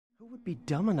would be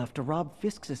dumb enough to rob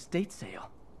Fisk's estate sale?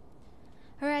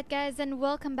 Alright guys, and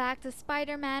welcome back to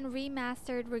Spider-Man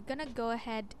Remastered. We're gonna go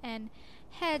ahead and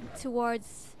head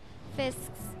towards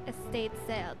Fisk's estate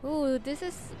sale. Ooh, this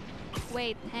is...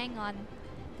 Wait, hang on.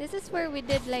 This is where we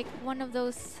did like one of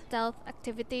those stealth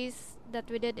activities that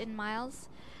we did in Miles.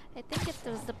 I think it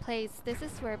was the place. This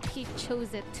is where Pete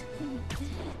chose it.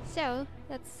 So,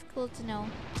 that's cool to know.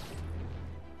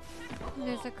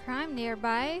 There's a crime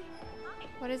nearby.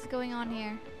 What is going on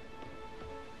here?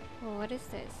 Oh, what is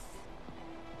this?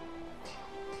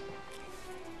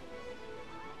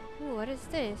 Ooh, what is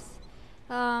this?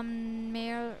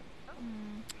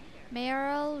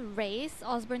 Mayoral race.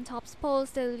 Osborne tops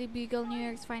polls. Daily Bugle, New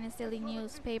York's finest daily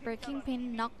newspaper.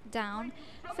 Kingpin knocked down.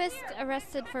 Fisk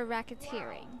arrested for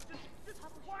racketeering.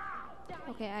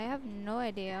 Okay, I have no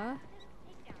idea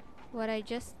what I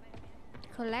just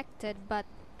collected, but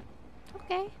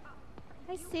okay,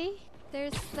 I see.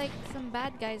 There's like some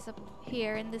bad guys up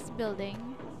here in this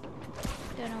building.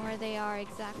 Don't know where they are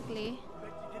exactly.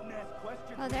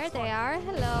 Oh, there they are.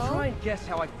 Hello. Try and guess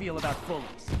how I feel about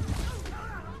bullies.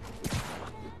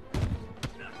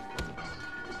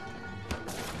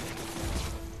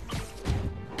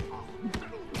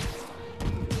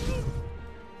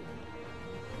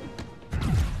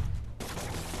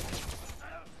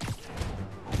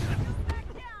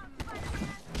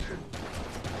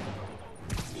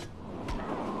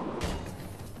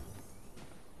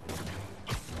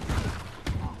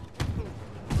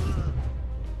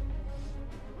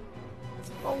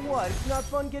 Oh what, it's not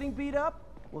fun getting beat up?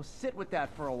 We'll sit with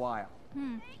that for a while.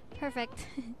 Perfect.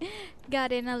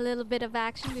 Got in a little bit of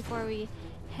action before we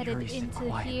headed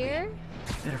into here.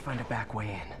 Better find a back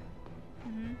way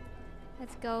in.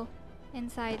 Let's go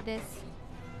inside this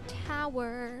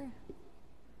tower.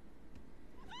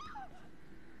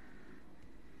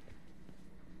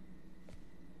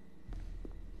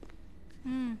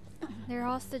 There are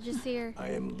hostages here. I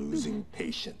am losing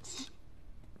patience.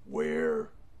 Where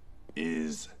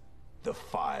is the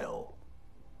file?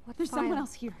 What There's file? someone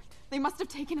else here. They must have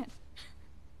taken it.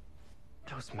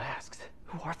 Those masks.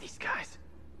 Who are these guys?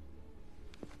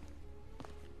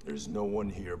 There's no one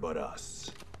here but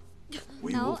us.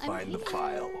 We No, will I'm find the here.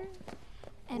 file,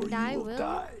 And or you I will will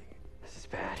die. This is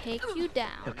bad. take you They'll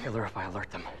down. kill her if I alert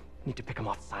them. Need to pick them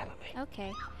off silently.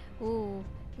 Okay. Ooh,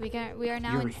 we are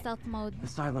now in Yuri, stealth mode. The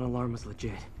silent alarm was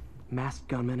legit. Masked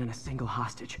gunmen and a single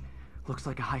hostage. Looks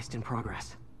like a heist in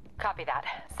progress. Copy that.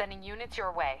 Sending units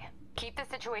your way. Keep the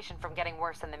situation from getting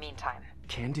worse in the meantime.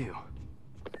 Can do.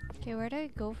 Okay, where do I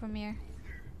go from here?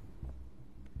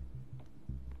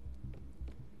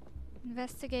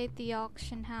 Investigate the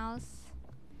auction house.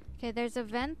 Okay, there's a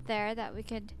vent there that we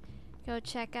could go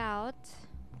check out.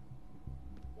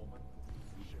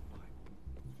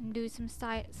 And do some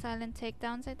silent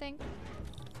takedowns, I think.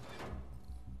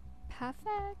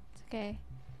 Perfect. Okay,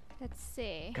 let's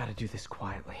see. Gotta do this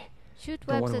quietly. Shoot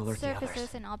Don't webs wanna at alert the others.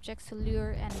 surfaces and objects to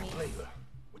lure enemies. 累了，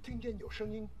我听见有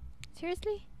声音。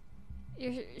 Seriously?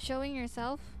 You're showing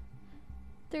yourself?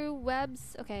 Through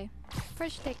webs? Okay.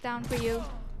 First takedown for you.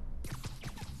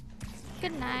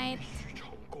 Good night.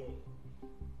 成功。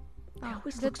 Oh,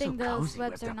 always good look so thing those cozy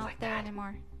webs whipped are up not like there that.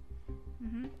 anymore.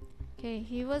 Okay,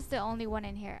 he was the only one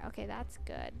in here. Okay, that's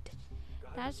good.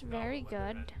 That's very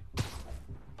good.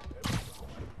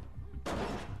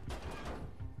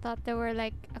 Thought there were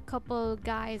like a couple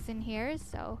guys in here,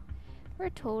 so we're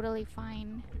totally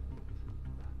fine.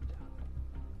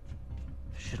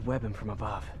 Should web him from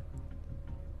above.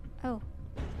 Oh,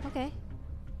 okay.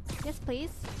 Yes,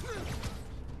 please.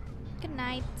 Good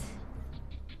night.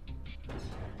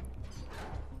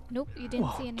 Nope, you didn't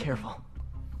Whoa, see anything. careful.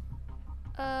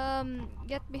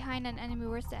 Get behind an enemy.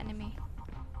 Where's the enemy?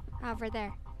 Over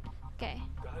there. Okay.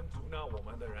 敢阻挠我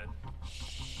们的人，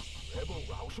绝不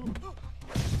饶恕。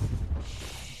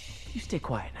 You stay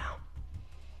quiet now.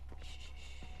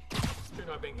 去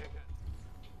那边看看。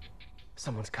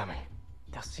 Someone's coming.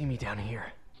 They'll see me down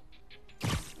here.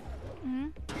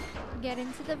 Get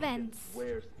into the vents.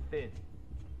 Where's Finn?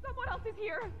 Someone else is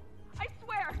here. I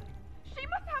swear. She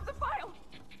must have the file.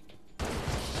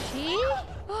 She?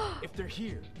 If they're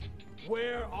here,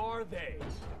 where are they?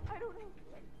 I don't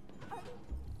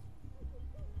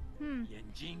know. 眼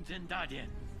睛睁大点，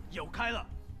有开了。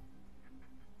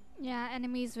 Yeah,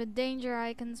 enemies with danger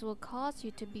icons will cause you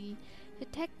to be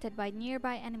detected by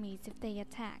nearby enemies if they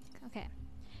attack. Okay.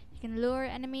 You can lure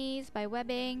enemies by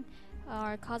webbing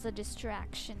or cause a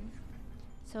distraction.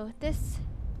 So this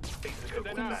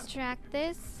can distract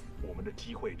this. 我们的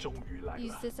机会终于来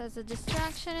Use 了。 this as a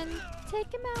distraction and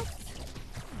take him out.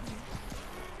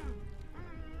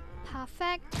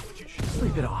 Perfect.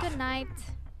 Sleep it off. Good night.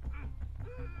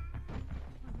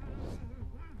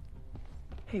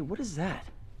 Hey, what is that?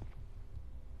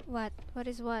 What? What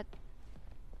is what?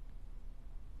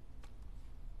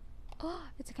 Oh,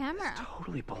 it's a camera. This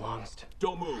totally belongs to...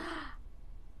 Don't move.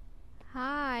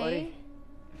 Hi. Buddy,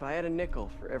 if I had a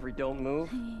nickel for every don't move...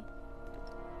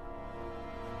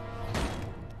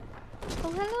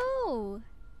 Oh, hello.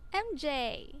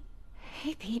 MJ.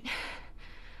 Hey, Pete.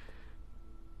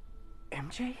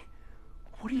 MJ?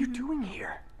 What are you doing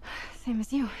here? Same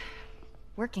as you.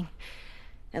 Working.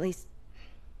 At least,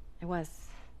 I was.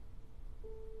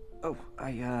 Oh,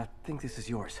 I think this is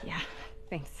yours. Yeah,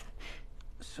 thanks.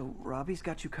 So, Robbie's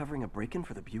got you covering a break-in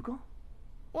for the Bugle?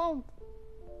 Well,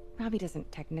 Robbie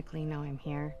doesn't technically know I'm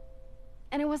here.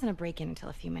 And it wasn't a break-in until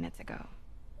a few minutes ago.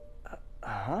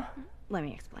 Uh-huh? Let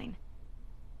me explain.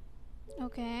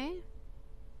 Okay.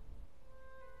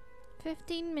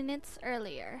 15 minutes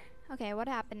earlier. Okay, what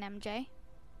happened, MJ?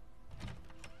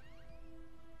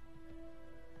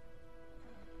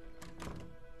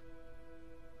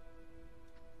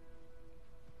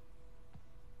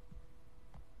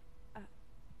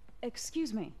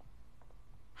 Excuse me.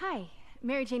 Hi,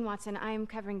 Mary Jane Watson. I'm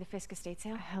covering the Fisk estate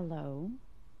sale. Hello.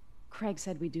 Craig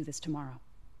said we'd do this tomorrow.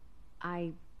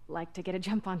 I like to get a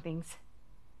jump on things.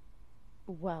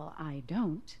 Well, I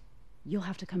don't. You'll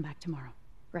have to come back tomorrow.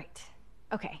 Right.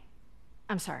 Okay.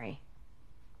 I'm sorry.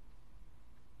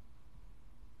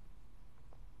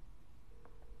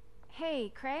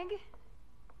 Hey, Craig?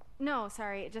 No,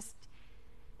 sorry.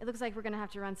 It looks like we're gonna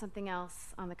have to run something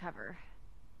else on the cover.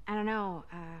 I don't know,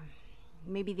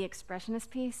 maybe the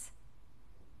expressionist piece?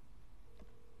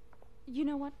 You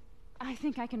know what? I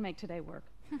think I can make today work.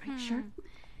 Are you sure?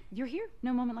 You're here.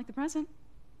 No moment like the present.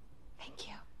 Thank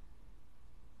you.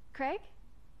 Craig?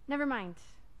 Never mind.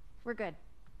 We're good.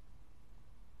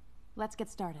 Let's get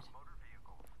started.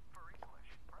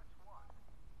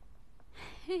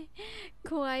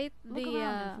 Quite Look the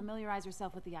around and familiarize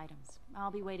yourself with the items.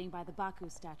 I'll be waiting by the Baku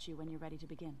statue when you're ready to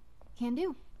begin. Can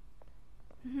do.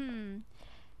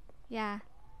 Yeah.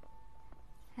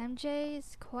 MJ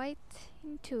is quite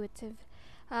intuitive.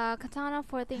 Katana,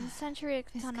 14th century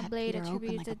katana blade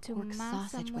attributed to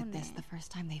sausage with this Masamune. the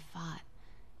first time they fought.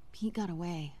 Pete got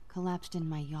away, collapsed in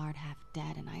my yard half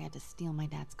dead, and I had to steal my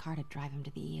dad's car to drive him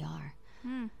to the ER.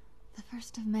 The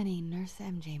first of many Nurse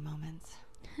MJ moments.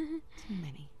 Too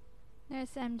many.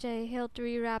 There's MJ, hilt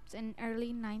rewrapped in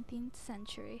early 19th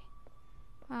century.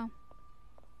 Wow.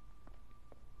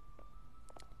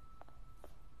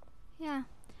 Yeah.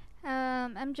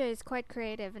 MJ is quite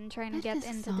creative in trying to I get just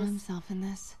into saw this himself in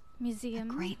this. museum.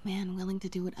 A great man willing to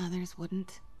do what others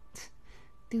wouldn't.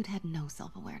 Dude had no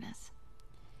self-awareness.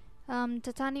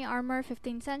 Tatani armor,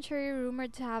 15th century,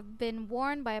 rumored to have been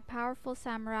worn by a powerful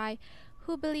samurai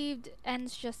who believed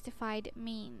ends justified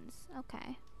means.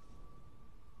 Okay.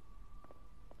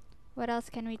 What else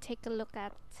can we take a look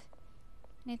at?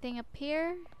 Anything up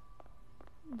here?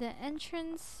 The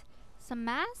entrance, some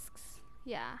masks?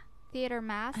 Yeah, theater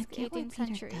mask, I get why 18th Peter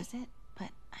century. does it, but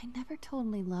I never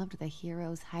totally loved the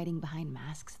heroes hiding behind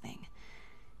masks thing.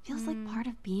 Feels like part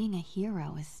of being a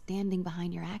hero is standing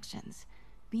behind your actions.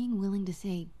 Being willing to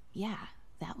say, yeah,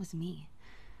 that was me.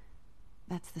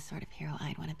 That's the sort of hero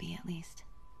I'd want to be, at least.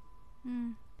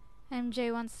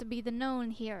 MJ wants to be the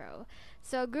known hero.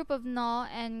 So a group of No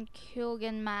and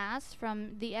Kyogen masks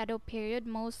from the Edo period.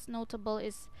 Most notable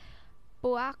is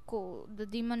Boaku, the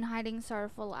demon hiding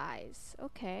sorrowful eyes.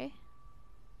 Okay.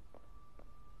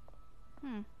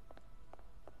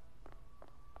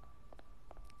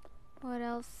 What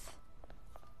else?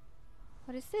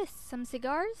 What is this? Some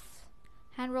cigars?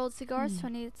 Hand-rolled cigars,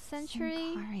 20th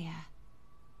century. Sincaria.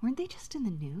 Weren't they just in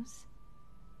the news?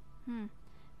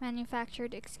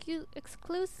 Manufactured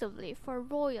exclusively for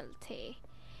royalty.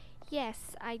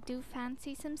 Yes, I do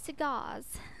fancy some cigars.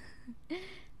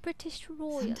 British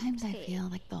royalty. Sometimes I feel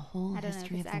like the whole I don't know if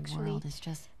history it's of the actually world is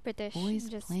just British. boys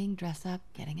Just playing dress-up,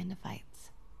 getting into fights.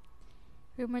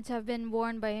 rumored to have been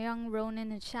worn by a young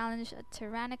Ronin who challenged a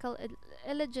tyrannical,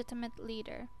 illegitimate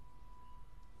leader.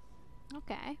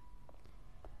 Okay.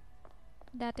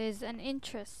 That is an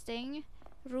interesting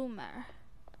rumor.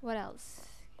 What else?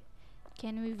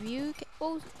 Can we view?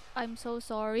 Oh, I'm so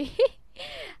sorry.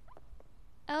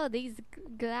 Oh, these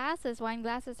glasses, wine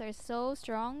glasses are so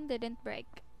strong, they didn't break.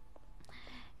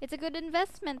 It's a good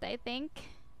investment, I think.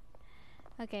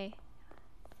 Okay.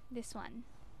 This one.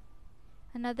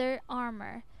 Another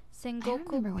armor. I remember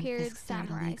Sengoku when period Fisk started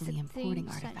samurai, illegally importing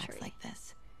 16th artifacts century. like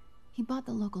this. He bought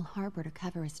the local harbor to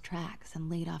cover his tracks and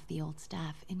laid off the old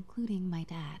staff, including my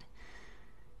dad.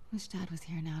 Wish Dad was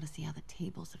here now to see how the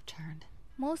tables have turned.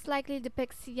 Most likely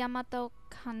depicts Yamato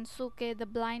Kansuke, the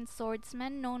blind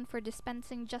swordsman known for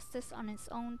dispensing justice on his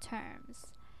own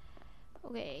terms.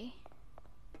 Okay.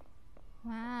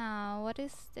 Wow, what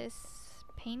is this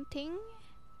painting?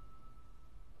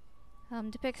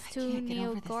 Depicts I two can't get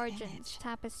over this neo-Gorgons image.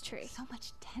 tapestry. So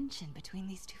much tension between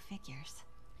these two figures.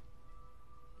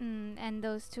 And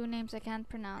those two names I can't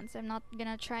pronounce. I'm not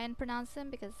gonna try and pronounce them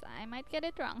because I might get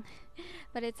it wrong.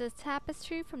 But it's a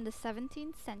tapestry from the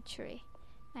 17th century.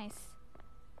 Nice.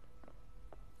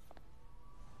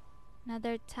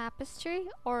 Another tapestry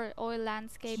or oil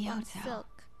landscape on Kyoto.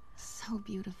 silk. So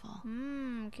beautiful.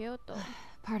 Kyoto.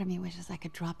 Part of me wishes I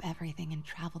could drop everything and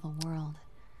travel the world.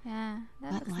 Yeah,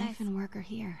 that But looks life nice. and work are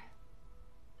here.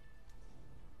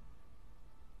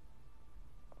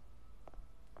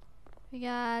 We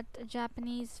got a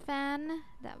Japanese fan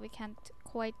that we can't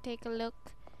quite take a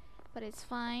look, but it's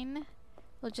fine.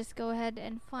 We'll just go ahead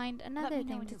and find Let another me know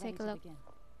thing when to you're take ready a to look. begin.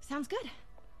 Sounds good.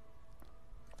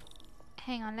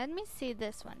 Hang on, let me see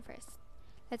this one first.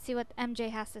 Let's see what MJ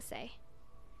has to say.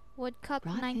 Woodcut,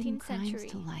 Brought 19th hidden crimes century.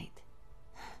 to light.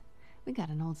 We got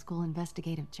an old school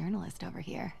investigative journalist over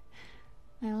here.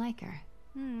 I like her.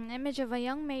 Image of a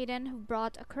young maiden who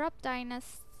brought a corrupt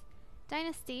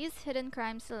dynasty's hidden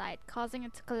crimes to light, causing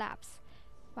it to collapse.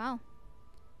 Wow,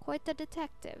 quite the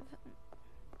detective.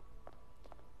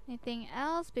 Anything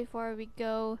else before we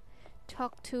go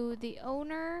talk to the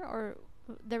owner or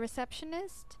the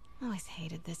receptionist? Always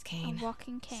hated this cane. A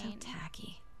walking So cane.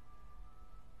 tacky.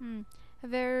 A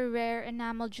very rare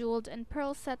enamel jeweled and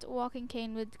pearl set walking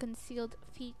cane with concealed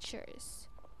features.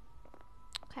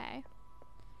 Okay.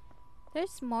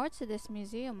 There's more to this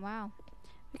museum. Wow.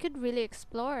 We could really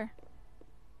explore.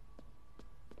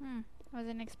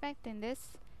 Wasn't expecting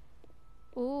this.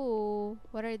 Ooh,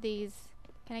 what are these?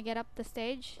 Can I get up the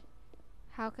stage?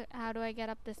 How do I get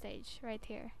up the stage? Right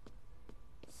here.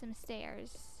 Some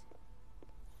stairs.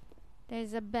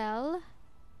 There's a bell.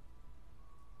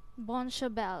 Boncha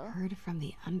bell. Heard from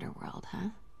the underworld, huh?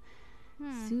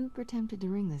 Super tempted to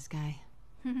ring this guy.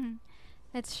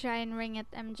 Let's try and ring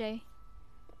it, MJ.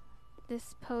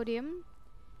 This podium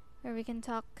where we can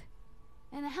talk.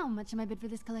 And how much am I bid for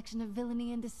this collection of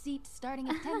villainy and deceit, starting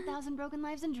at 10,000 broken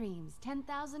lives and dreams?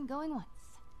 10,000 going once.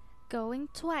 Going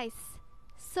twice.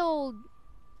 Sold.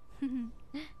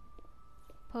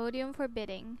 Podium for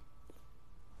bidding.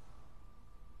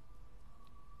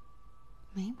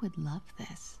 May would love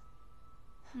this.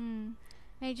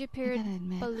 Major I period gotta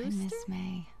admit, I baluster? miss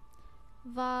May.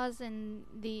 Vase in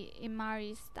the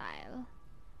Imari style.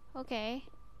 Okay.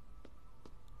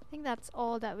 I think that's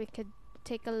all that we could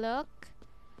take a look.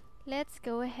 Let's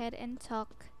go ahead and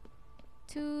talk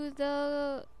to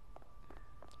the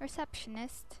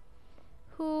receptionist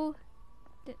who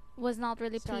was not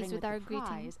really Starting pleased with our greeting.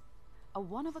 prize, a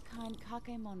one-of-a-kind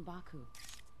kakemon baku.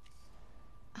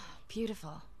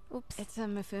 Beautiful. Oops. It's a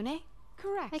Mifune?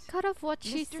 Correct. I cut off what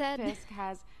she Mr. said. Fisk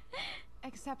has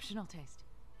exceptional taste.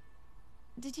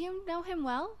 Did you know him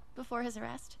well before his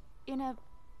arrest? In a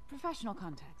professional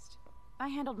context, I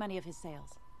handled many of his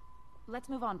sales. Let's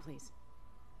move on, please.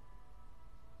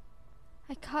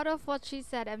 I cut off what she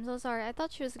said. I'm so sorry. I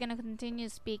thought she was gonna continue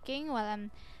speaking while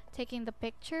I'm taking the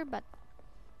picture, but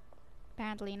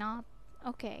apparently not.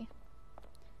 Okay.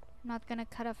 I'm not gonna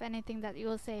cut off anything that you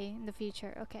will say in the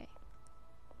future. Okay.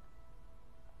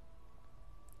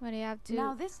 What do you have to...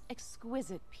 Now, this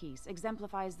exquisite piece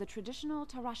exemplifies the traditional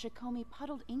Tarashikomi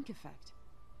puddled ink effect.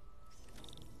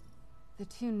 The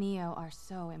two Neo are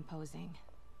so imposing.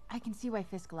 I can see why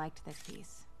Fisk liked this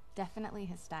piece. Definitely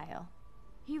his style.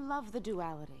 He loved the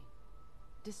duality.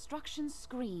 Destruction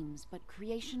screams, but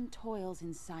creation toils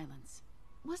in silence.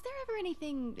 Was there ever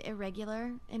anything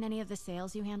irregular in any of the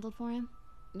sales you handled for him?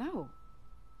 No.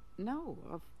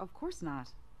 No, of course not.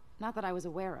 Not that I was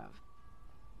aware of.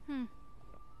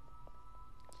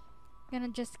 Gonna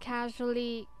just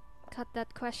casually cut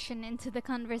that question into the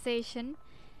conversation.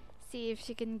 See if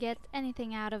she can get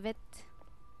anything out of it.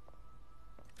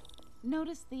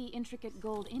 Notice the intricate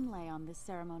gold inlay on this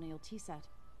ceremonial tea set.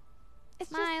 It's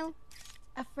Smile. just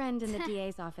a friend in the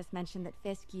DA's office mentioned that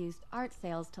Fisk used art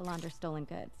sales to launder stolen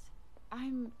goods.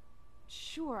 I'm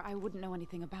sure I wouldn't know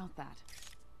anything about that.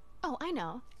 Oh, I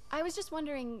know. I was just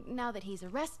wondering, now that he's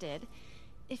arrested,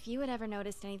 if you had ever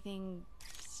noticed anything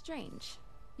strange.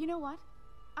 You know what?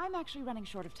 I'm actually running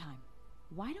short of time.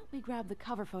 Why don't we grab the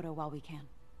cover photo while we can?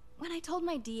 When I told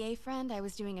my DA friend I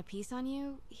was doing a piece on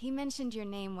you, he mentioned your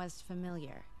name was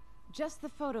familiar. Just the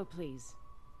photo, please.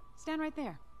 Stand right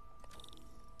there.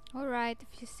 Alright,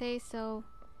 if you say so.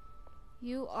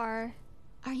 You are...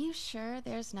 Are you sure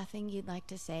there's nothing you'd like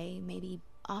to say, maybe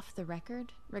off the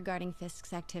record, regarding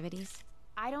Fisk's activities?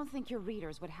 I don't think your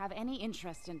readers would have any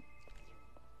interest in...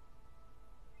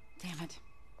 Damn it.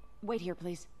 Wait here,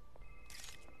 please.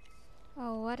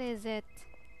 Oh, what is it?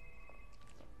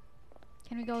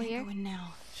 Can we go Can't here? go in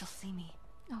now. She'll see me.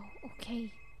 Oh,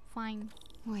 okay. Fine.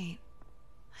 Wait.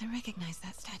 I recognize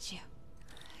that statue.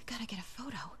 Gotta get a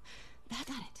photo. Got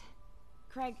it.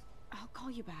 Craig, I'll call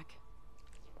you back.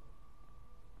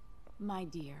 My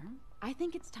dear, I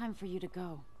think it's time for you to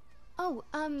go. Oh,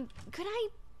 could I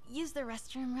use the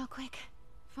restroom real quick?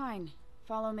 Fine.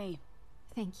 Follow me.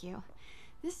 Thank you.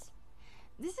 This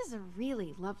is a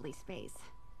really lovely space.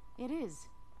 It is.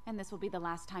 And this will be the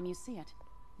last time you see it.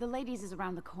 The ladies is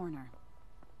around the corner.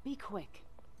 Be quick.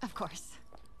 Of course.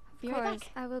 Of Be right course,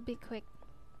 back. I will be quick.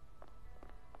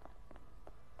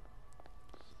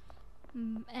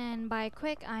 And by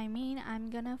quick, I mean I'm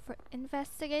gonna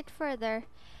investigate further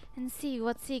and see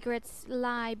what secrets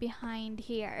lie behind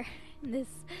here in this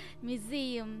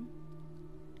museum.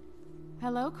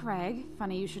 Hello, Craig.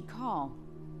 Funny you should call.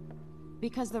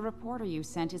 Because the reporter you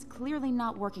sent is clearly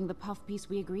not working the puff piece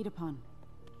we agreed upon.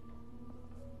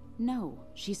 No,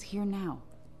 she's here now.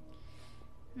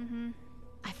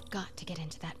 I've got to get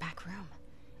into that back room.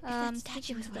 If that statue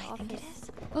speaking is to what the I think it office.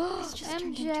 is, Oh, this just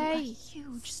turned into a MJ!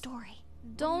 huge story.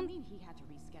 Don't He had to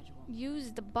reschedule.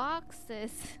 use the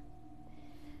boxes.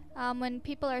 When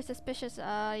people are suspicious,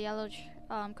 a yellow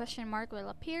question mark will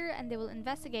appear and they will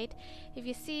investigate. If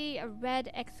you see a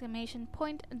red exclamation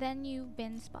point, then you've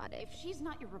been spotted. If she's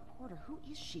not your reporter, who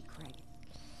is she, Craig?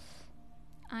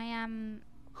 I am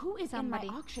Who is somebody.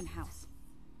 in my auction house?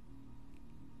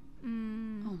 Oh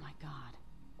my god.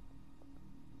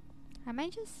 Am I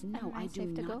just No, am I do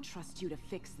safe to go? not trust you to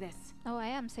fix this. Oh, I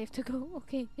am safe to go.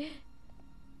 Okay.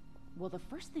 Well, the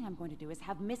first thing I'm going to do is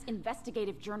have Miss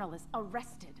Investigative Journalist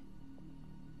arrested.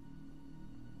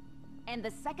 And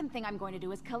the second thing I'm going to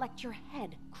do is collect your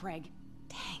head, Craig.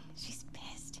 Dang, she's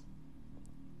pissed.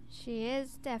 She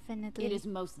is definitely. It is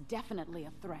most definitely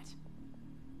a threat.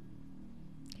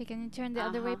 Okay, can you turn the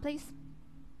other way, Uh-huh. please?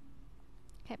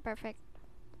 Okay, perfect.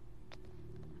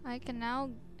 I can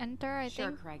now enter, I Sure,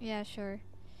 think. Craig. Yeah, sure.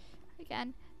 I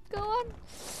can. Go on.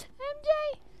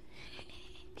 MJ!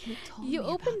 You told You me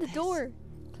opened the about this. door.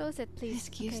 Close it, please.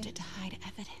 Fisk used Okay. it to hide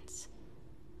evidence.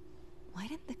 Why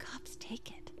didn't the cops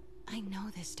take it? I know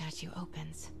this statue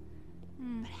opens.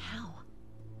 But how?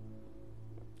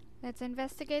 Let's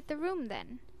investigate the room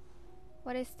then.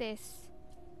 What is this?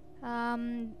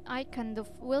 Icon, the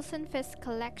Wilson Fisk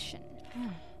collection.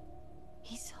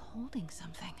 He's holding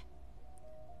something.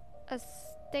 A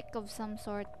stick of some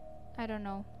sort. I don't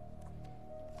know.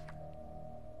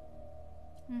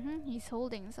 He's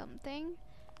holding something.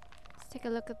 Let's take a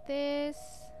look at this.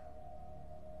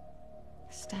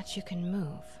 The statue can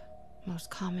move. Most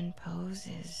common pose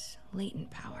is latent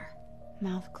power.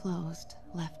 Mouth closed,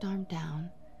 left arm down,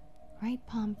 right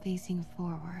palm facing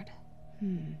forward.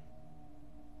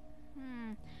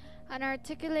 An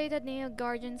articulated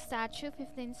Neo-Guardian statue,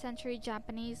 15th century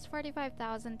Japanese,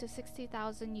 45,000 to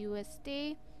 60,000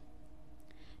 USD.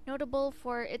 Notable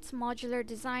for its modular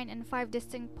design and 5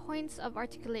 distinct points of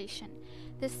articulation.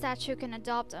 This statue can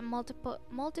adopt a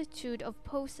multitude of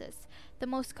poses. The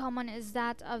most common is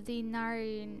that of the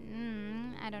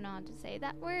I don't know how to say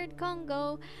that word,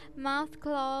 Congo. Mouth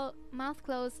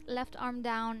closed, left arm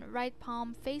down, right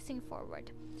palm facing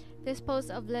forward. This pose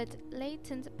of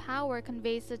latent power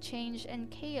conveys the change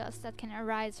and chaos that can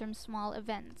arise from small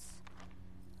events.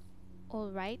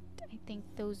 Alright, I think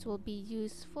those will be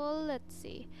useful. Let's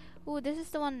see. Ooh, this is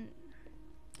the one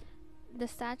the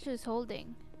statue is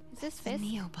holding. Is this The Fisk?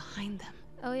 Neo behind them,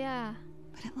 Oh yeah.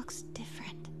 but it looks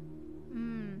different.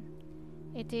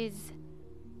 It is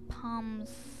palms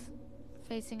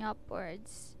facing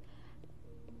upwards.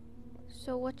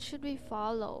 So what should we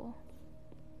follow?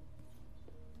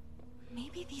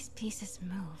 Maybe these pieces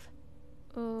move.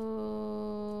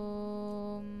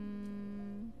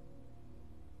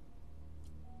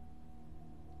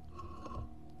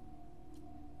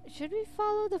 Should we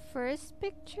follow the first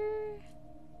picture?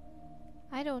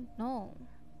 I don't know.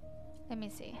 Let me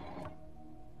see.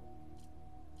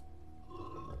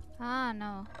 Ah,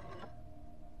 no.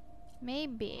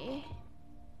 Maybe.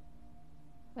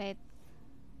 Wait.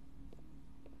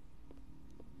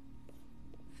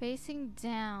 Facing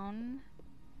down.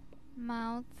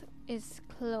 Mouth is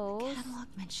closed. Catalog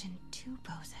mentioned 2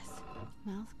 poses.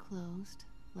 Mouth closed,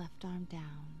 left arm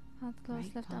down. Mouth closed,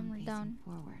 right left palm arm facing down.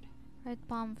 forward. Right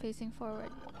palm facing forward.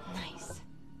 Nice.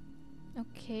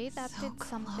 Okay, that So did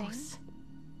something. close.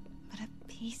 But a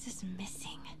piece is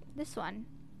missing. This one.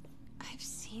 I've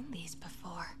seen these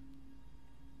before.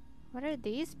 What are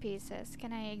these pieces?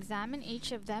 Can I examine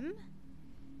each of them?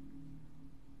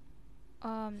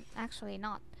 Actually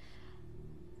not.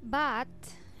 But,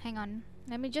 hang on.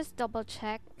 Let me just double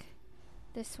check.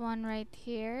 This one right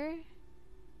here.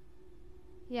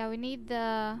 Yeah, we need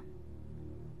the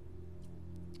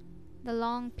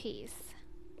long piece.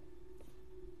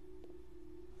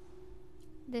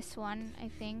 This one, I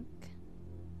think.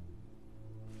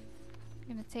 I'm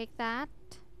gonna take that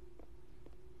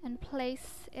and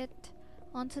place it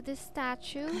onto this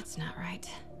statue. That's not right.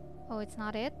 Oh, it's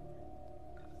not it?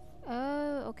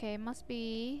 Oh, okay, must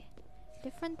be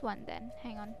different one then.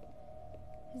 Hang on.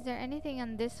 Is there anything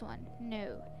on this one?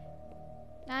 No.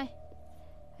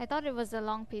 I thought it was a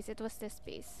long piece. It was this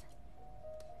piece.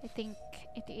 I think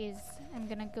it is. I'm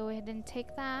gonna go ahead and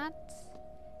take that.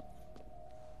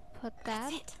 Put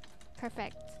that. That's it.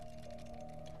 Perfect.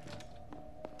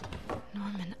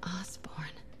 Norman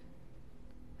Osborn.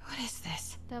 What is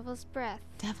this? Devil's breath.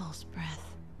 Devil's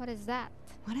breath. What is that?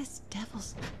 What is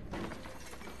devil's...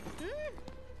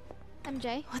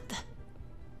 MJ. What the...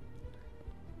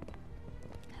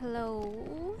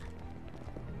 Hello.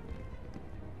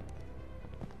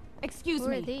 Excuse Who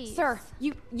are me, these? sir.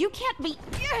 You can't be.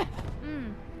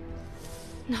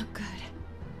 Not good.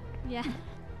 Yeah.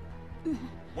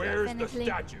 Where's Definitely. the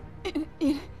statue?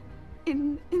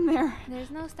 In there.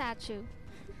 There's no statue.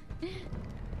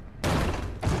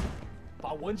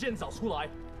 把文件找出来。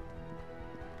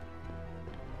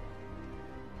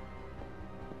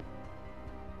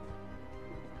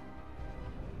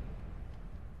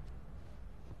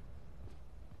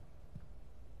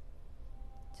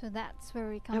 So that's where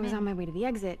we come I was in. on my way to the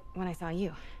exit when I saw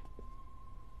you.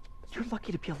 You're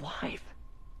lucky to be alive.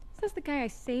 Says the guy I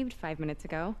saved 5 minutes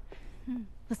ago.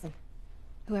 Listen,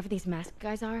 whoever these masked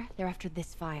guys are, they're after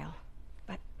this file.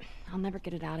 But I'll never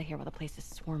get it out of here while the place is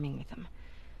swarming with them.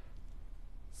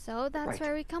 So that's Right.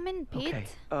 where we come in, Pete.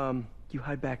 Okay, you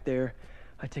hide back there.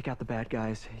 I take out the bad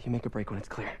guys. You make a break when it's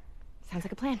clear. Sounds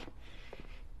like a plan.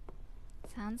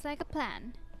 Sounds like a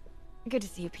plan. Good to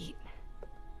see you, Pete.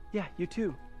 Yeah, you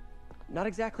too. Not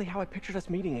exactly how I pictured us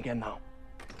meeting again, though.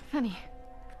 Funny.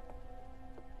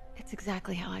 It's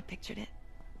exactly how I pictured it.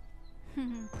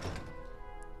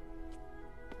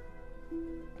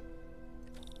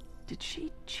 Did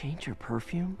she change her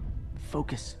perfume?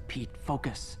 Focus, Pete,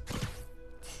 focus.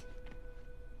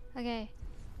 Okay.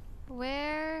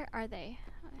 Where are they?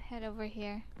 Head over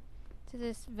here. To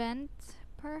this vent,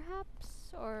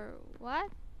 perhaps? Or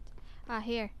what? Ah,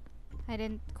 here. I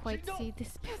didn't quite see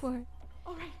this before.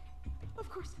 All right, of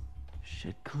course.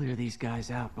 Should clear these guys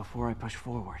out before I push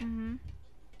forward.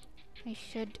 I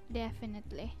should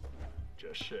definitely.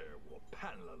 这事我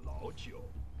盼了老久。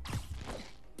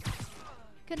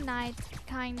 Good night,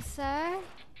 kind sir.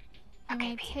 You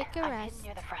may Okay, Pete. take a I'm rest. hidden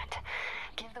near the front.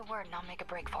 Give the word and I'll make a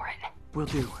break for it. Will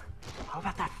do. How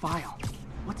about that file?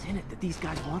 What's in it that these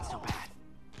guys want so bad?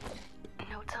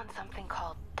 Notes on something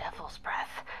called Devil's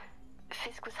Breath.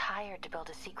 Fisk was hired to build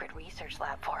a secret research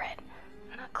lab for it.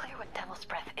 Not clear what Devil's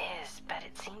Breath is, but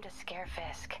it seemed to scare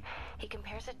Fisk. He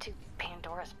compares it to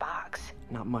Pandora's box.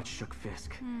 Not much shook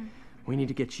Fisk. We need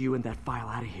to get you and that file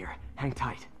out of here. Hang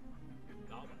tight.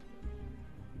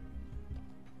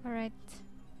 Alright.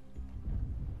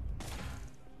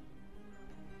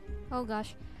 Oh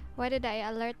gosh. Why did I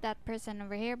alert that person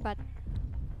over here? But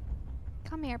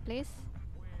come here, please.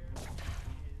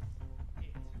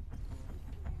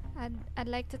 I'd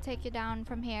like to take you down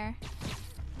from here.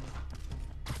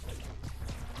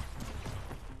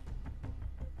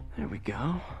 There we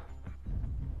go.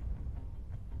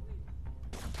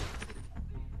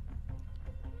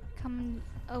 Come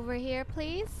over here,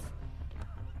 please.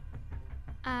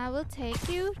 I will take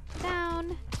you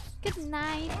down. Good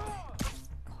night.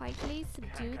 Quietly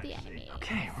subdue the enemy.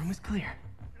 Okay, room is clear.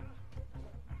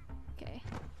 Okay.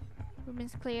 Room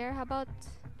is clear. How about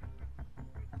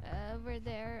over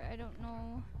there? I don't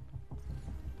know.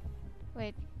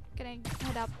 Wait, can I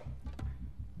head up?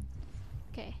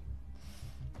 Okay.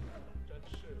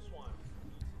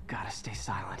 Gotta stay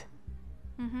silent.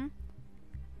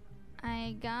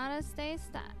 I gotta stay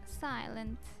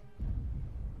silent.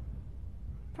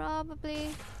 Probably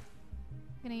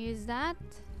gonna use that.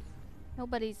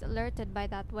 Nobody's alerted by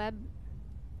that web.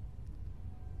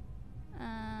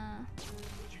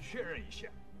 去确认一下。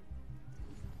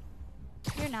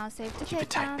 You're now safe to Keep take it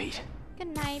tight, down. Pete.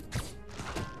 Good night.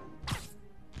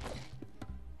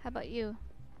 How about you?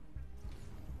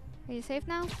 Are you safe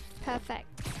now? Perfect.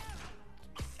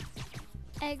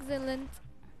 Excellent.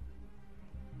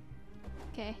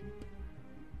 Okay.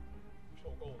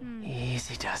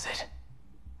 Easy does it.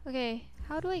 Okay,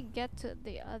 how do I get to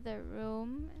the other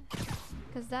room?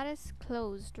 Because that is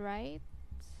closed, right?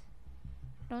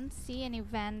 Don't see any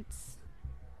vents.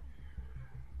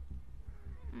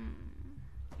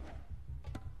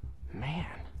 Man,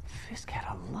 Fisk had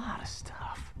a lot of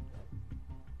stuff.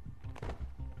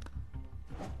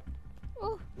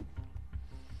 Oh,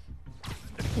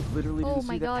 Literally oh didn't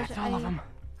my see that. gosh, That's all of I them.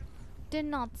 did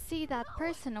not see that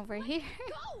person over here.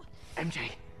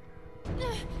 MJ.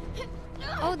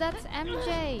 Oh, that's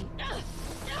MJ.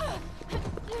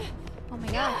 Oh my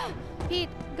gosh. Pete,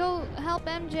 go help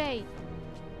MJ.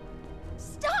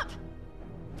 Stop!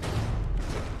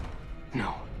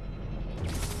 No.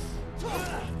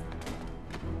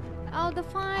 Oh, the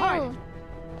file.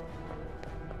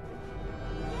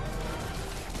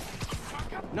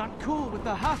 Not cool with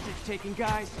the hostage taking,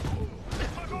 guys.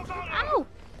 Ow!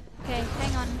 Okay,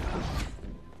 hang on.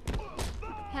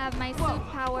 Have my suit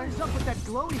power. What is up with that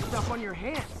glowy stuff on your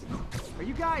hands? Are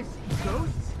you guys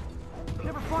ghosts?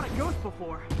 Never fought a ghost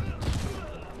before.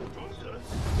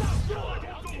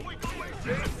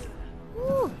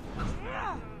 Woo.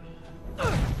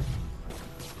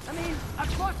 I mean,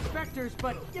 I've fought specters,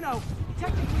 but, you know,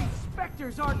 technically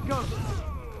specters aren't ghosts.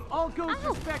 All ghosts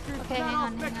Ow. are specters, Okay, not hang all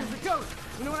on, hang specters on. are ghosts.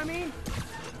 You know what I mean?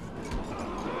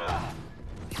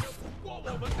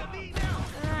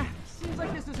 Seems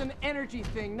like this is an energy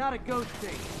thing, not a ghost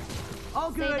thing.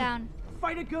 All Stay good. down.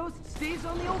 Fight a ghost stays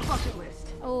on the old bucket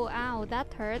list. Oh, ow,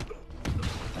 that hurt.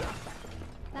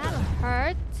 That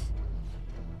hurt.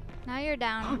 Now you're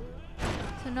down.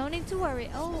 So no need to worry.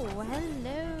 Oh,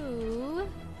 hello.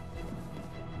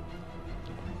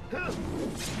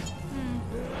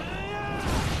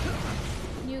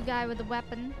 New guy with a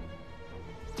weapon.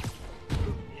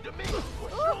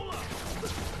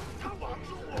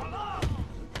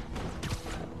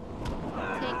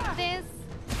 Take this.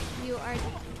 You are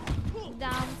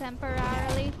down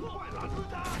temporarily.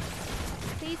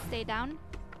 Please stay down.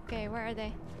 Okay, where are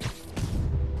they?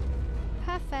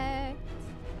 Perfect.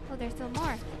 Oh, there's still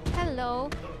more. Hello.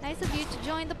 Nice of you to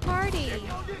join the party.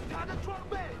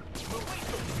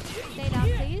 Stay down,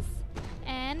 please.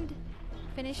 And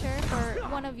finisher for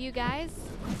one of you guys.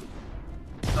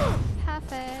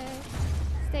 Perfect.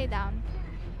 Stay down.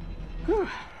 Whew.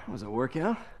 Was it a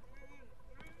workout?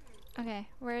 Okay,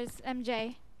 where's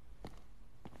MJ?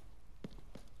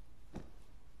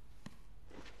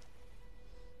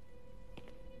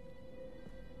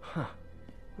 Huh.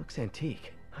 Looks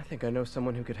antique. I think I know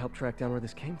someone who could help track down where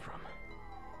this came from.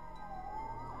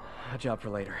 A job for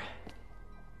later.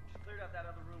 Cleared out that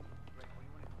other room.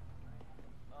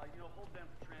 Hold them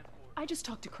for transport. I just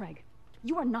talked to Craig.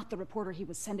 You are not the reporter he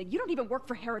was sending. You don't even work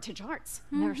for Heritage Arts.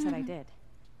 Never said I did.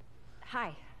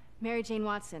 Hi, Mary Jane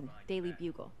Watson, Daily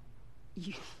Bugle.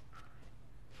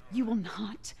 You will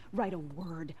not write a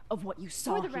word of what you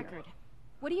saw For the here. record,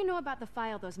 what do you know about the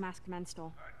file those masked men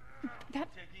stole? That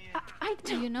I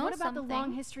Do you know What about something? the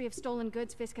long history of stolen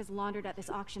goods Fisk has laundered at this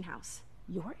auction house?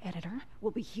 Your editor will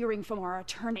be hearing from our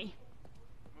attorney.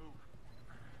 Move.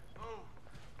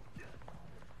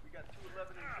 We got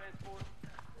 211 in transport.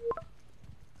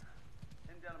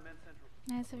 Heading down to Men's Central.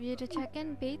 Nice of you to check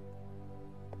in, Pete.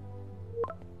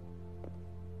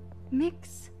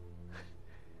 Mix?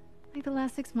 Like the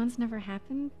last 6 months never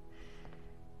happened?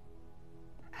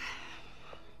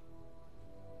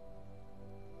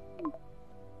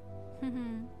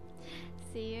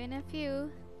 See you in a few.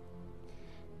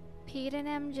 Pete and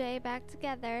MJ back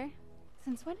together.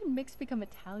 Since when did Mix become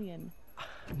Italian? I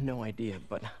have no idea,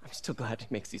 but I'm still glad he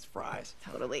makes these fries.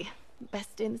 Totally.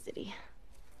 Best in the city.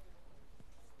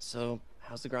 So,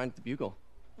 how's the grind at the Bugle?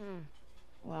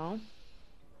 Well,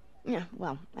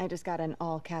 I just got an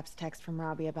all-caps text from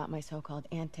Robbie about my so-called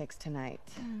antics tonight.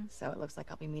 So it looks like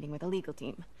I'll be meeting with a legal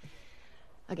team.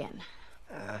 Again.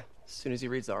 As soon as he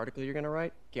reads the article you're gonna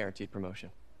write, guaranteed promotion.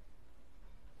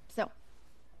 So,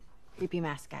 creepy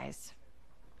mask guys.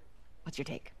 What's your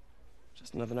take?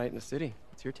 Just another night in the city.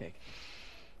 What's your take?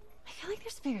 I feel like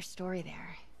there's a bigger story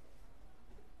there.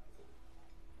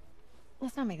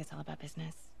 Let's not make this all about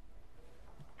business.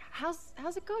 How's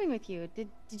it going with you? Did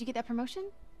you get that promotion?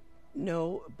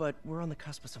 No, but we're on the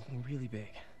cusp of something really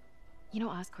big. You know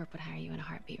Oscorp would hire you in a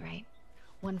heartbeat, right?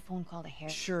 One phone call to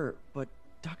Harry. Sure, but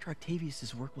Dr.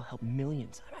 Octavius's work will help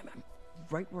millions. I'm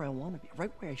right where I want to be,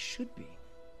 right where I should be.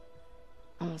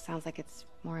 Almost sounds like it's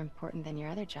more important than your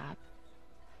other job.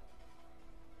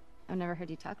 I've never heard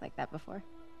you talk like that before.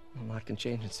 A lot can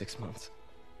change in 6 months.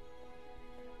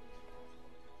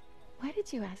 Why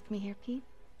did you ask me here, Pete?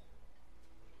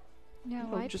 Yeah,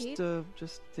 Oh, why, Pete?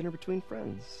 just dinner between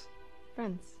friends.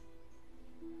 Friends.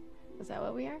 Is that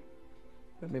what we are?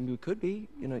 Maybe we could be,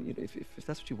 you know, if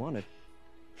that's what you wanted.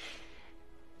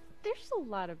 There's a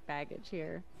lot of baggage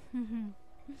here.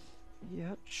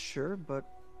 Yeah, sure, but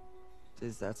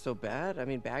is that so bad? I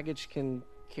mean, baggage can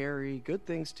carry good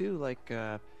things too, like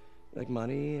Like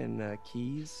money and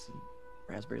keys, and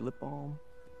raspberry lip balm.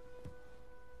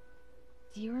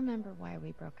 Do you remember why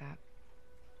we broke up?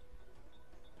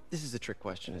 This is a trick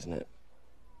question, isn't it?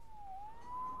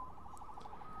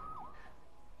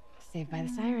 Saved by the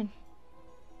siren.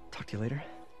 Talk to you later.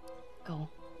 Go.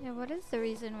 Yeah, what is the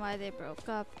reason why they broke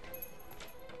up?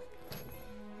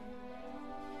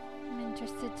 I'm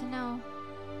interested to know.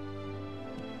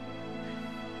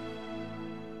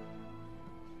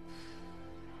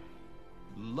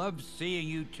 Love seeing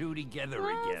you two together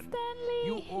again. Stanley.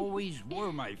 You always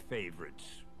were my favorites.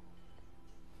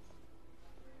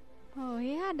 Oh,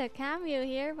 he had a cameo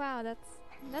here. Wow,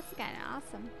 that's kind of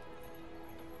awesome.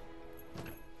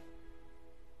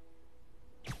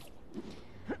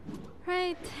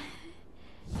 Right,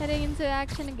 heading into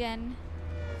action again.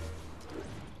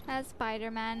 As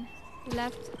Spider-Man,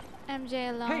 left MJ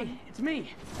alone. Hey, it's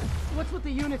me. What's with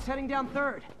the units heading down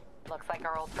 3rd? Looks like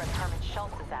our old friend Herman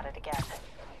Schultz is at it again.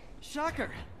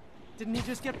 Shocker. Didn't he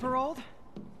just get paroled?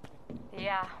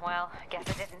 Yeah, well, guess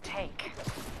it didn't take.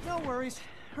 No worries.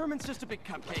 Herman's just a big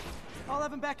cupcake. I'll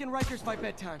have him back in Rikers by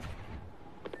bedtime.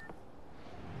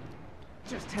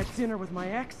 Just had dinner with my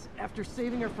ex after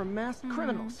saving her from masked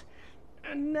criminals.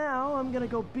 And now I'm gonna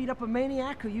go beat up a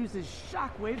maniac who uses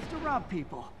shockwaves to rob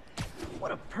people.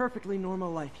 What a perfectly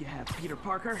normal life you have, Peter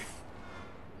Parker.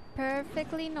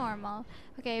 Perfectly normal.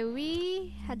 Okay,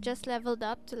 we had just leveled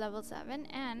up to level 7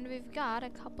 and we've got a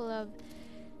couple of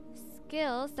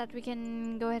skills that we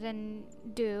can go ahead and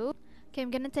do. Okay,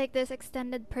 I'm gonna take this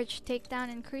extended perch takedown,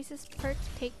 increases perch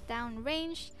takedown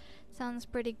range. Sounds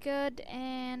pretty good.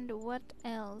 And what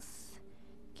else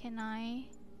can I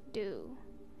do?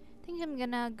 I think I'm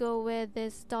gonna go with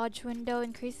this dodge window,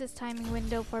 increases timing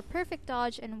window for perfect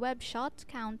dodge and web shot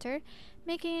counter,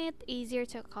 making it easier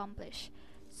to accomplish.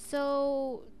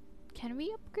 So, can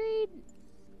we upgrade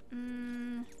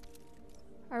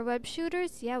our web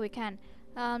shooters? Yeah, we can.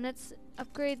 Let's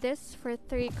upgrade this for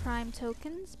 3 crime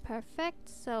tokens. Perfect.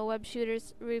 So web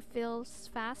shooters refills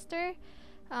faster.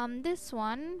 This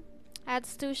one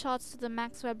adds 2 shots to the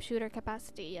max web shooter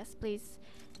capacity. Yes, please.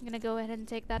 I'm gonna go ahead and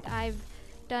take that. I've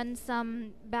done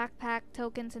some backpack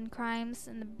tokens and crimes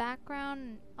in the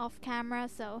background off camera,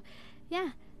 so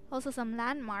yeah. Also some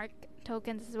landmark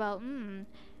tokens as well.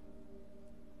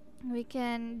 We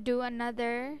can do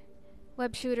another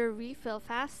web shooter refill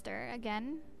faster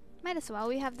again. Might as well.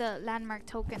 We have the landmark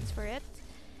tokens for it,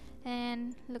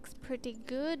 and looks pretty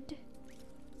good.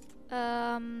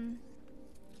 I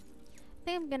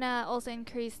think I'm gonna also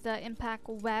increase the impact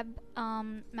web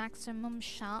maximum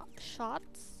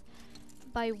shots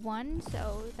by 1,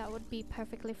 so that would be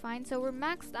perfectly fine. So we're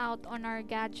maxed out on our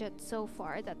gadgets so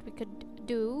far that we could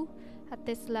do at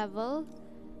this level.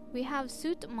 We have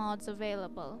suit mods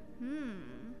available.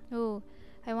 Oh,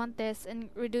 I want this. And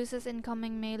reduces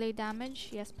incoming melee damage.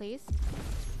 Yes, please.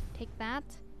 Take that.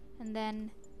 And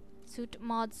then suit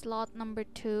mod slot number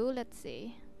 2. Let's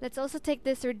see. Let's also take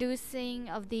this reducing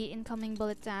of the incoming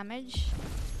bullet damage.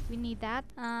 We need that.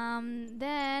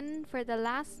 Then for the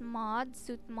last mod,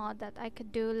 suit mod that I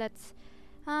could do, let's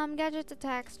gadget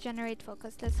attacks generate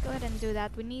focus. Let's go ahead and do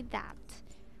that. We need that.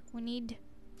 We need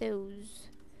those.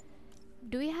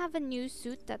 Do we have a new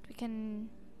suit that we can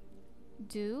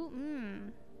do?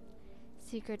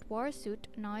 Secret war suit.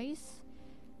 Nice.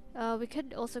 We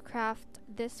could also craft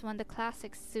this one, the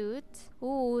classic suit.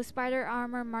 Ooh, spider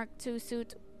armor mark 2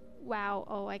 suit. Wow.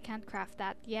 Oh, I can't craft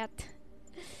that yet.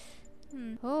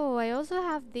 Oh, I also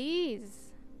have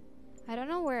these. I don't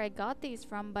know where I got these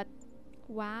from, but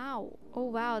wow. Oh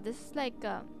wow, this is like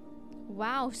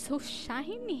wow, so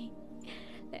shiny.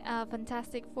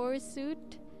 Fantastic Four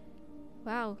suit.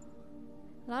 Wow,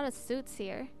 a lot of suits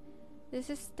here. This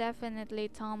is definitely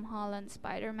Tom Holland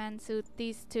Spider-Man suit.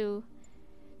 These 2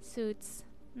 suits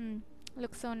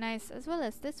look so nice, as well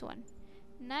as this one.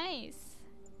 Nice.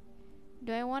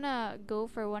 Do I want to go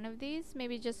for one of these?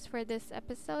 Maybe just for this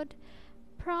episode?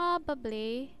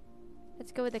 Probably.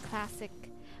 Let's go with the classic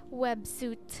web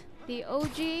suit. The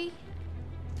OG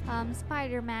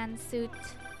Spider-Man suit.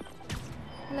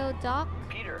 Hello, Doc.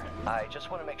 Peter, I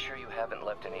just want to make sure you haven't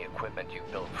left any equipment you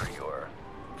built for your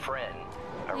friend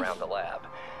around the lab.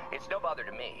 It's no bother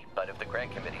to me, but if the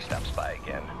grant committee stops by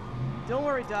again... Don't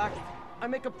worry, Doc. I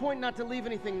make a point not to leave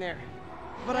anything there.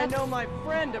 But I know my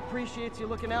friend appreciates you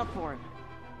looking out for him.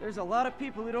 There's a lot of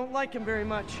people who don't like him very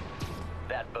much.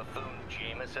 That buffoon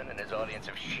Jameson and his audience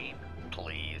of sheep?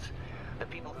 Please. The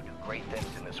people who do great things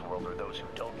in this world are those who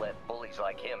don't let bullies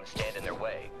like him stand in their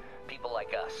way. People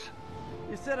like us.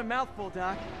 You said a mouthful,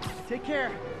 Doc. Take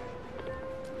care.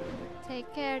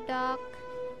 Take care, Doc.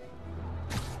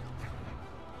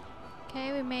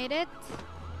 Okay, we made it.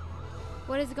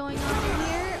 What is going on in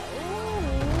here?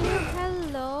 Ooh,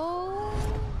 hello.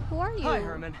 Who are you? Hi,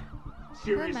 Herman.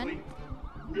 Herman?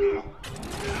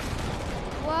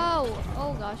 Whoa!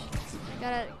 Oh gosh.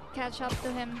 Gotta catch up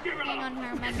to him. Hang on,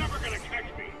 Herman. You're never gonna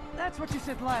catch me. That's what you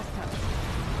said last time.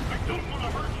 I don't want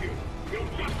to hurt you.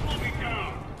 You'll just slow me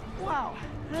down. Wow,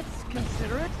 that's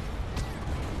considerate.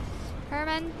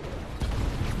 Herman,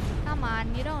 come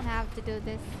on, you don't have to do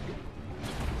this.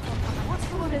 What's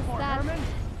the limit for, that? Herman?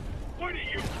 Why do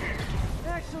you care?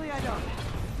 Actually, I don't.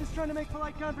 Just trying to make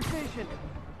polite conversation.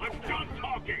 I'm done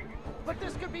talking. But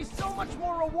this could be so much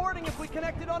more rewarding if we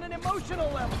connected on an emotional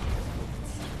level.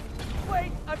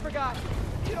 Wait, I forgot.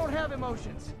 You don't have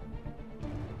emotions.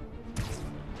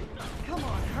 Come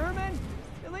on, Herman.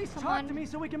 At least talk to me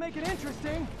so we can make it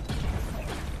interesting.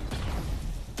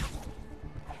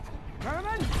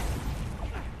 Herman?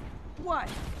 What?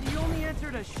 Do you only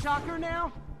answer to Shocker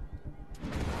now?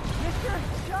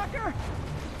 Mr. Shocker?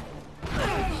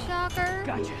 Shocker.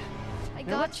 Gotcha. I Now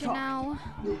got let's you talk. now.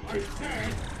 I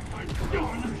said I'm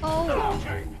done Oh,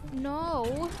 talking.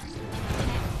 no.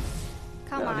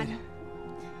 Come Got on. it.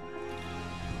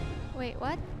 Wait,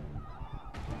 what?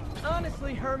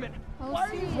 Honestly, Herman, Oh, why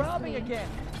are you robbing seriously? again?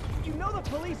 You know the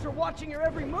police are watching your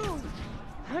every move.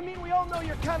 I mean, we all know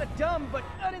you're kind of dumb, but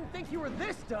I didn't think you were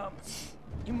this dumb.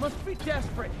 You must be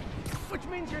desperate, which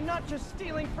means you're not just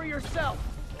stealing for yourself.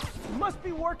 You must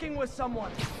be working with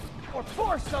someone, or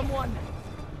for someone.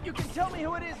 You can tell me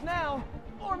who it is now,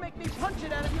 or make me punch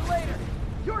it out of you later.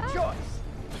 Your choice.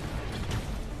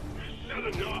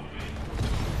 Not enough.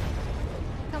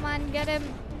 Come on, get him.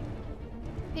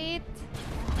 Pete.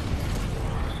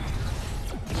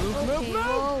 Move, Okay, move, move!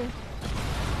 whoa.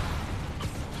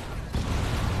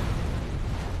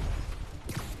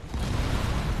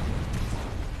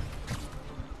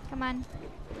 Come on.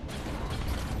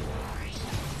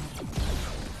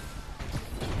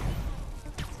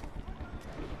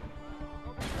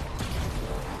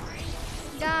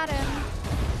 Got him.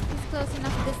 He's close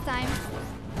enough this time.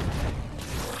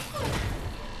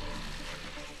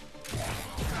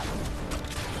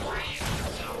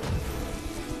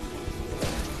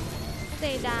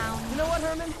 Stay down. You know what,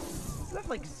 Herman? You have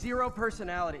like zero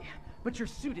personality, but your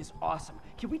suit is awesome.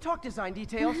 Can we talk design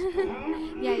details?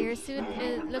 Yeah, your suit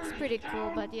looks pretty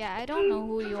cool, but yeah, I don't know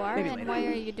who you are Maybe and later. why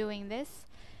are you doing this.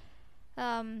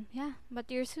 Yeah, but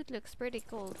your suit looks pretty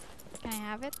cool. Can I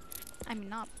have it? I mean,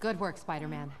 not. Good work,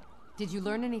 Spider-Man. Did you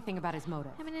learn anything about his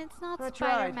motive? I mean, it's not I tried,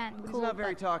 Spider-Man but cool, he's not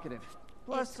very but talkative.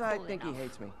 Plus, it's I cool think enough. he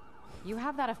hates me. You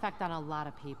have that effect on a lot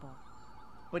of people.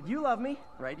 But you love me,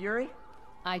 right, Yuri?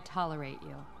 I tolerate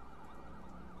you.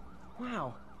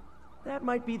 Wow. That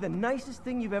might be the nicest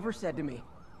thing you've ever said to me.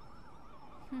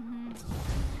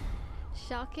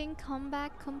 Shocking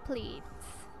comeback complete.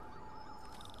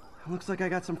 Looks like I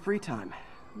got some free time.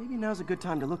 Maybe now's a good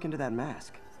time to look into that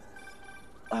mask.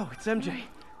 Oh, it's MJ.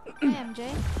 Hi, MJ.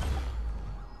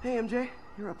 Hey, MJ.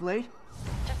 You're up late?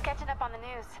 Just catching up on the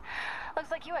news.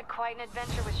 Looks like you had quite an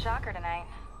adventure with Shocker tonight.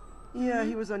 Yeah,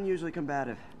 he was unusually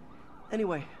combative.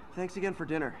 Anyway, thanks again for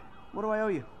dinner. What do I owe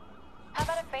you? How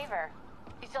about a favor?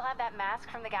 You still have that mask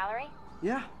from the gallery?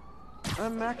 Yeah.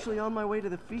 I'm actually on my way to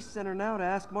the Feast Center now to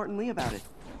ask Martin Lee about it.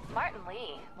 Martin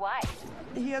Lee? Why?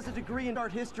 He has a degree in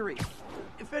art history.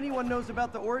 If anyone knows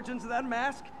about the origins of that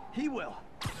mask, he will.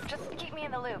 Just keep me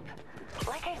in the loop.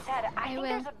 Like I said, I think will.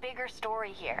 there's a bigger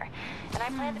story here, and I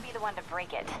plan to be the one to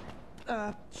break it.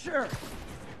 Sure.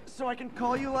 So I can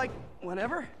call you, like,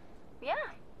 whenever? Yeah,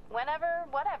 whenever,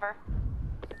 whatever.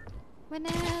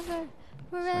 Whenever, So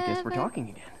wherever. I guess we're talking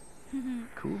again.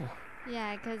 Cool.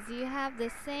 Yeah, because you have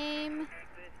the same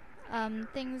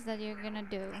things that you're gonna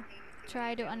do.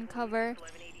 Try to uncover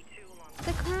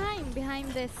the crime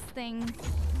behind this thing.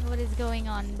 What is going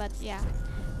on, but yeah.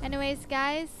 Anyways,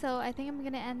 guys, so I think I'm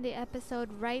gonna end the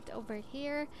episode right over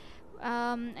here.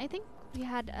 I think we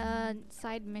had a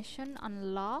side mission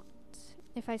unlocked.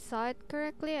 If I saw it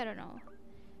correctly, I don't know.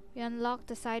 We unlocked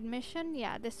the side mission.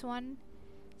 Yeah, this one.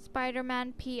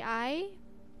 Spider-Man PI.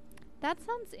 That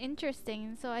sounds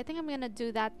interesting, so I think I'm gonna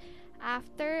do that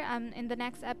after in the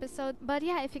next episode. But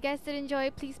yeah, if you guys did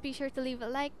enjoy, please be sure to leave a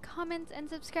like, comment, and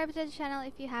subscribe to the channel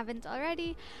if you haven't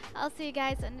already. I'll see you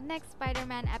guys in the next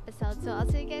Spider-Man episode, so I'll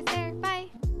see you guys there.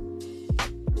 Bye!